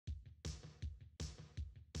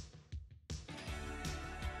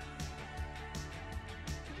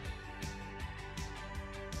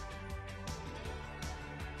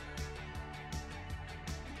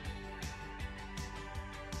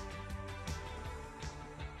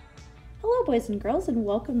Hello boys and girls, and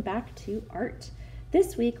welcome back to art.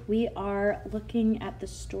 This week we are looking at the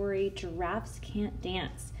story Giraffes Can't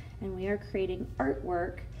Dance, and we are creating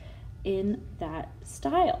artwork in that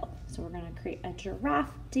style. So we're going to create a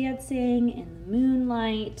giraffe dancing in the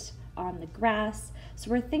moonlight on the grass. So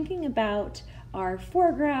we're thinking about our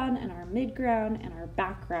foreground and our midground and our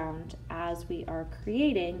background as we are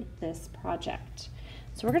creating this project.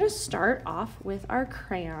 So we're going to start off with our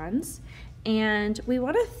crayons, and we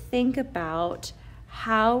want to think about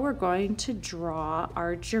how we're going to draw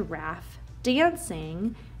our giraffe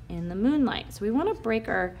dancing in the moonlight. So we want to break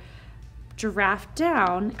our giraffe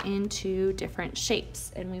down into different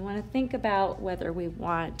shapes, and we want to think about whether we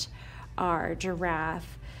want our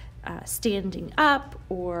giraffe standing up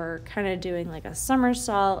or kind of doing like a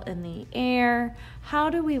somersault in the air. How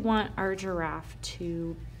do we want our giraffe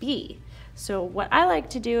to be? So what I like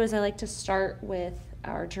to do is I like to start with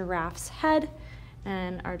our giraffe's head,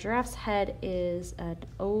 and our giraffe's head is an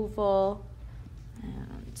oval,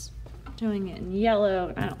 and doing it in yellow,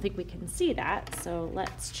 and I don't think we can see that, so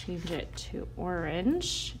let's change it to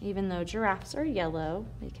orange. Even though giraffes are yellow,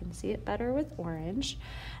 we can see it better with orange.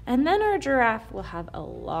 And then our giraffe will have a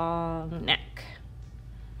long neck.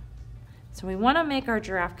 So we want to make our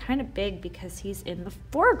giraffe kind of big because he's in the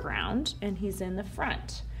foreground and he's in the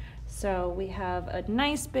front. So we have a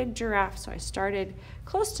nice big giraffe, so I started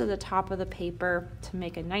close to the top of the paper to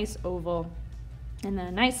make a nice oval and then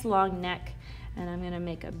a nice long neck, and I'm going to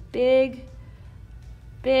make a big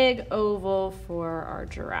oval for our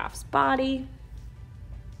giraffe's body.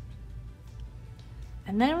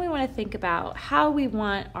 And then we want to think about how we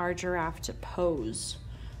want our giraffe to pose.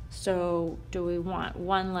 So do we want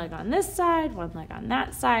one leg on this side, one leg on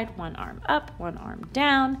that side, one arm up, one arm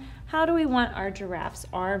down? How do we want our giraffe's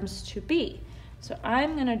arms to be? So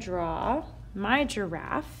I'm going to draw my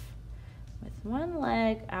giraffe with one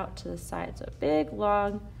leg out to the side, so a big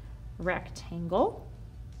long rectangle,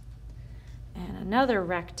 and another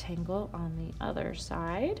rectangle on the other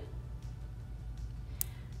side.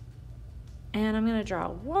 And I'm going to draw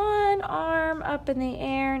one arm up in the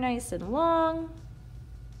air, nice and long.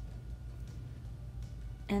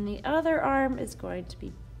 And the other arm is going to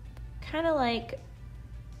be kind of like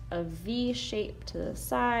a V shape to the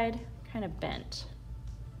side, kind of bent.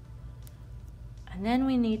 And then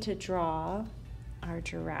we need to draw our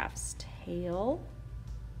giraffe's tail,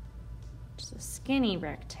 just a skinny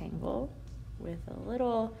rectangle with a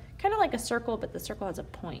little, kind of like a circle, but the circle has a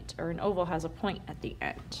point, or an oval has a point at the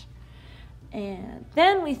end. And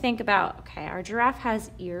then we think about, okay, our giraffe has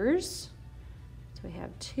ears. So we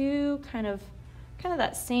have two kind of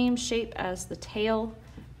that same shape as the tail,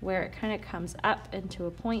 where it kind of comes up into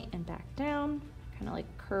a point and back down, kind of like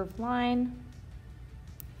a curved line.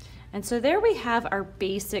 And so there we have our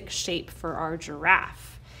basic shape for our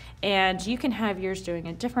giraffe. And you can have yours doing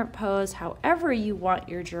a different pose, however you want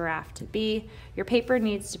your giraffe to be. Your paper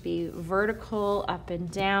needs to be vertical up and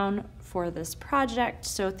down for this project.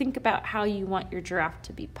 So think about how you want your giraffe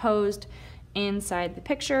to be posed inside the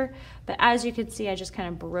picture. But as you can see, I just kind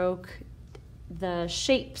of broke the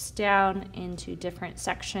shapes down into different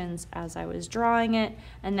sections as I was drawing it,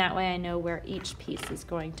 and that way I know where each piece is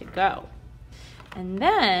going to go. And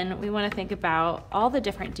then we want to think about all the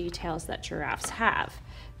different details that giraffes have.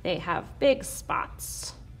 They have big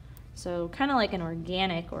spots, so kind of like an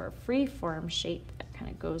organic or a free-form shape that kind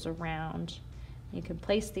of goes around. You can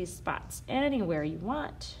place these spots anywhere you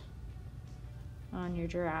want on your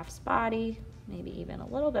giraffe's body, maybe even a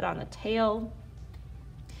little bit on the tail.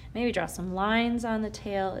 Maybe draw some lines on the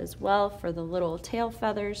tail as well for the little tail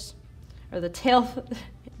feathers, or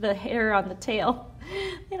the hair on the tail.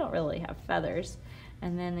 They don't really have feathers.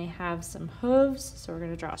 And then they have some hooves, so we're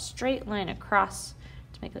going to draw a straight line across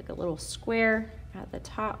to make like a little square at the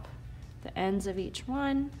top, the ends of each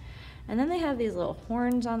one. And then they have these little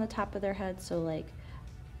horns on the top of their head, so like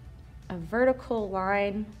a vertical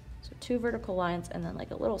line, so two vertical lines, and then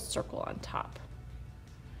like a little circle on top.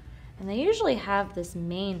 And they usually have this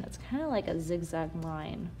mane that's kind of like a zigzag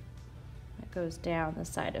line that goes down the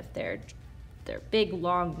side of their big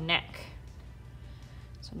long neck.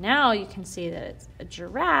 So now you can see that it's a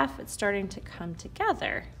giraffe. It's starting to come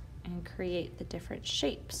together and create the different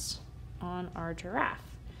shapes on our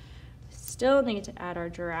giraffe. We still need to add our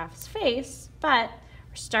giraffe's face, but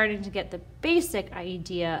we're starting to get the basic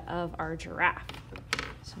idea of our giraffe.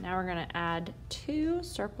 So now we're going to add two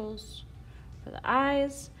circles for the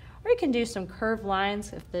eyes. Or you can do some curved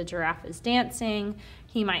lines. If the giraffe is dancing,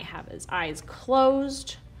 he might have his eyes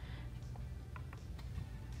closed.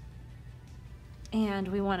 And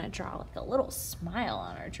we want to draw like a little smile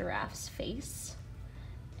on our giraffe's face.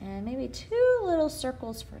 and maybe 2 little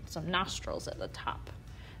circles for some nostrils at the top.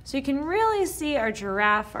 So you can really see our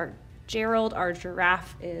giraffe, our Gerald, our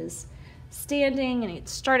giraffe is standing and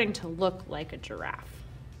it's starting to look like a giraffe.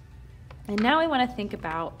 And now we want to think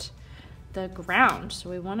about the ground. So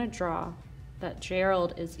we want to draw that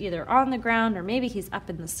Gerald is either on the ground or maybe he's up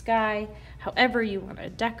in the sky, however you want to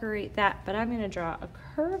decorate that. But I'm going to draw a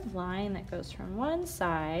curved line that goes from one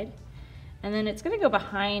side, and then it's going to go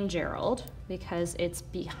behind Gerald because it's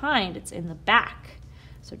behind, it's in the back.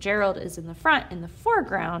 So Gerald is in the front, in the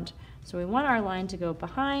foreground. So we want our line to go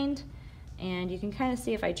behind, and you can kind of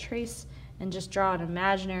see if I trace and just draw an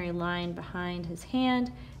imaginary line behind his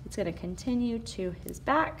hand, it's going to continue to his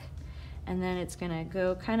back, and then it's going to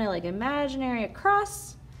go kind of like imaginary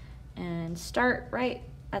across and start right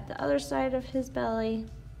at the other side of his belly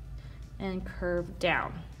and curve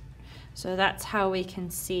down. So that's how we can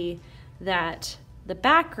see that the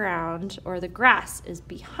background or the grass is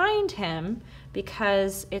behind him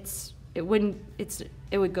because it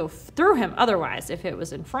would go through him otherwise if it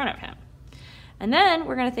was in front of him. And then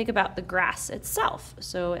we're going to think about the grass itself.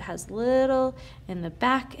 So it has little, in the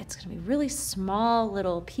back, it's going to be really small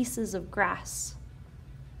little pieces of grass.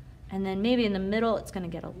 And then maybe in the middle, it's going to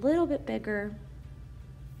get a little bit bigger,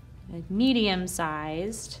 like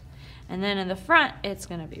medium-sized. And then in the front, it's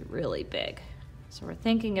going to be really big. So we're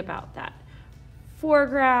thinking about that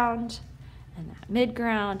foreground and that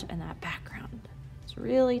midground and that background. It's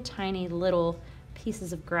really tiny little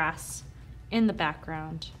pieces of grass in the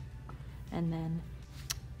background, and then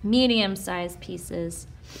medium-sized pieces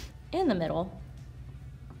in the middle,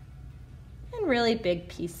 and really big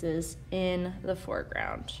pieces in the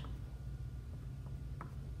foreground.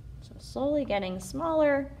 So slowly getting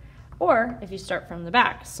smaller, or if you start from the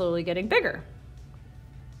back, slowly getting bigger.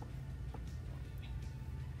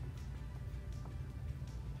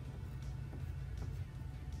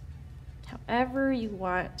 However you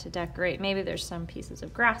want to decorate. Maybe there's some pieces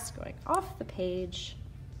of grass going off the page.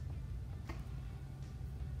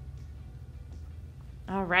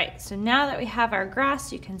 All right, so now that we have our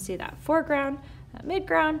grass, you can see that foreground, that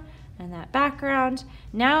midground, and that background.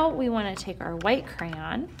 Now we want to take our white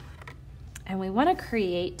crayon and we want to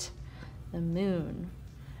create the moon.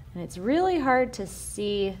 And it's really hard to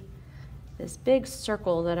see this big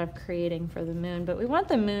circle that I'm creating for the moon, but we want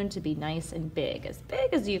the moon to be nice and big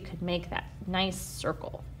as you could make that nice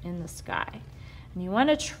circle in the sky. And you want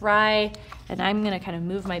to try, and I'm going to kind of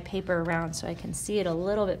move my paper around so I can see it a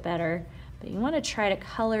little bit better, but you want to try to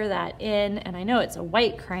color that in. And I know it's a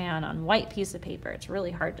white crayon on white piece of paper. It's really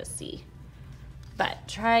hard to see, but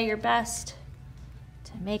try your best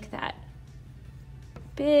to make that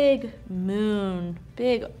big moon,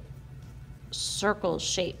 big circle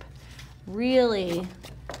shape really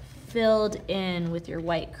filled in with your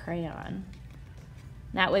white crayon.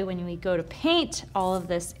 That way when we go to paint all of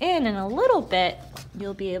this in a little bit,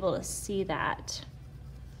 you'll be able to see that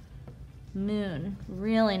moon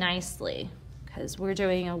really nicely, because we're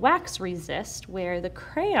doing a wax resist where the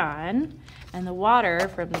crayon and the water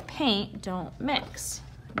from the paint don't mix.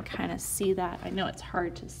 You can kind of see that. I know it's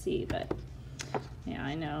hard to see, but yeah,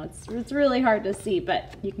 I know it's really hard to see,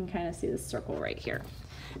 but you can kind of see the circle right here.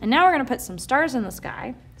 And now we're going to put some stars in the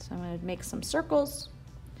sky. So I'm going to make some circles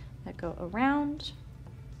that go around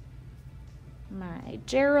my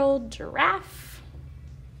Gerald giraffe.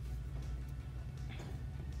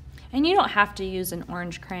 And you don't have to use an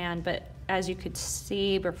orange crayon, but as you could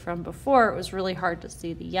see from before, it was really hard to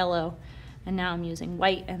see the yellow. And now I'm using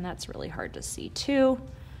white, and that's really hard to see too.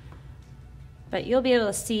 But you'll be able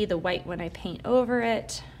to see the white when I paint over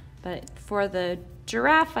it. But for the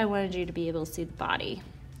giraffe, I wanted you to be able to see the body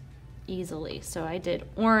easily. So I did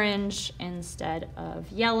orange instead of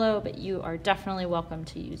yellow, but you are definitely welcome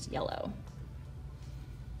to use yellow.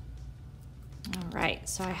 All right,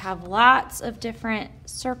 so I have lots of different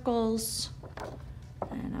circles,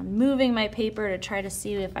 and I'm moving my paper to try to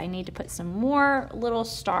see if I need to put some more little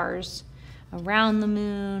stars around the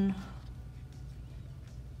moon.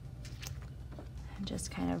 And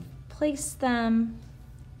just kind of place them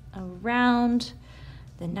around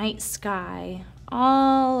the night sky,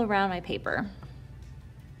 all around my paper.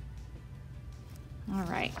 All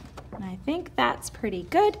right, and I think that's pretty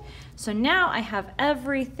good. So now I have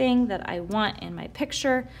everything that I want in my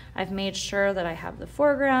picture. I've made sure that I have the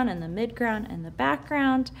foreground and the midground and the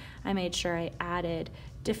background. I made sure I added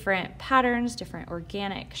different patterns, different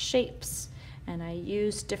organic shapes, and I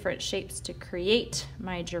used different shapes to create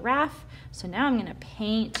my giraffe. So now I'm gonna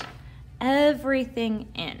paint everything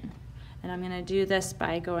in. And I'm going to do this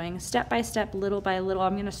by going step by step, little by little.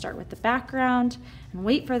 I'm going to start with the background and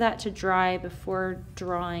wait for that to dry before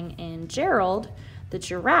drawing in Gerald, the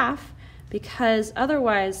giraffe, because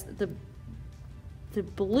otherwise the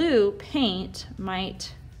blue paint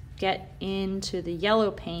might get into the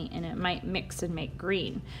yellow paint and it might mix and make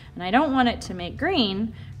green. And I don't want it to make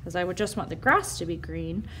green because I would just want the grass to be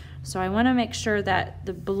green. So I want to make sure that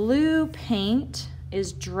the blue paint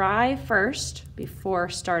is dry first before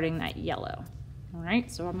starting that yellow. All right,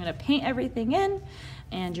 so I'm going to paint everything in,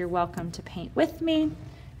 and you're welcome to paint with me,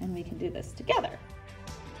 and we can do this together.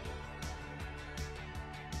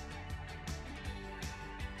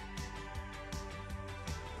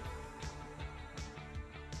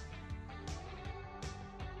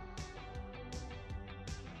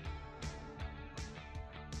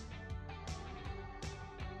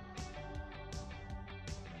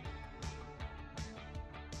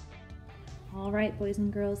 All right, boys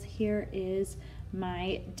and girls, here is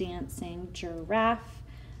my dancing giraffe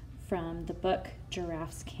from the book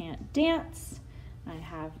Giraffes Can't Dance. I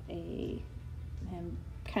have him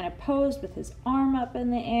kind of posed with his arm up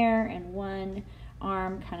in the air and one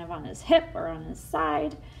arm kind of on his hip or on his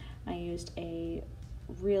side. I used a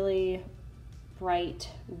really bright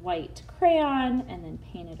white crayon and then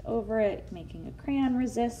painted over it, making a crayon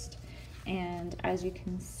resist. And as you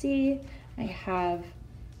can see, I have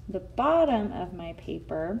the bottom of my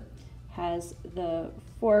paper has the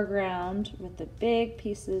foreground with the big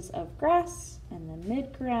pieces of grass and the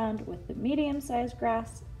midground with the medium-sized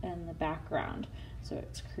grass and the background. So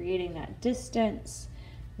it's creating that distance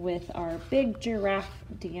with our big giraffe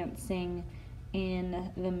dancing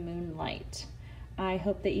in the moonlight. I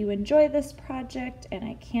hope that you enjoy this project, and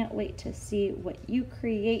I can't wait to see what you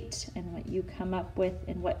create and what you come up with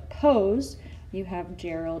and what pose you have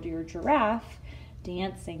Gerald, your giraffe,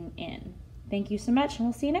 dancing in. Thank you so much, and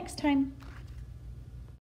we'll see you next time.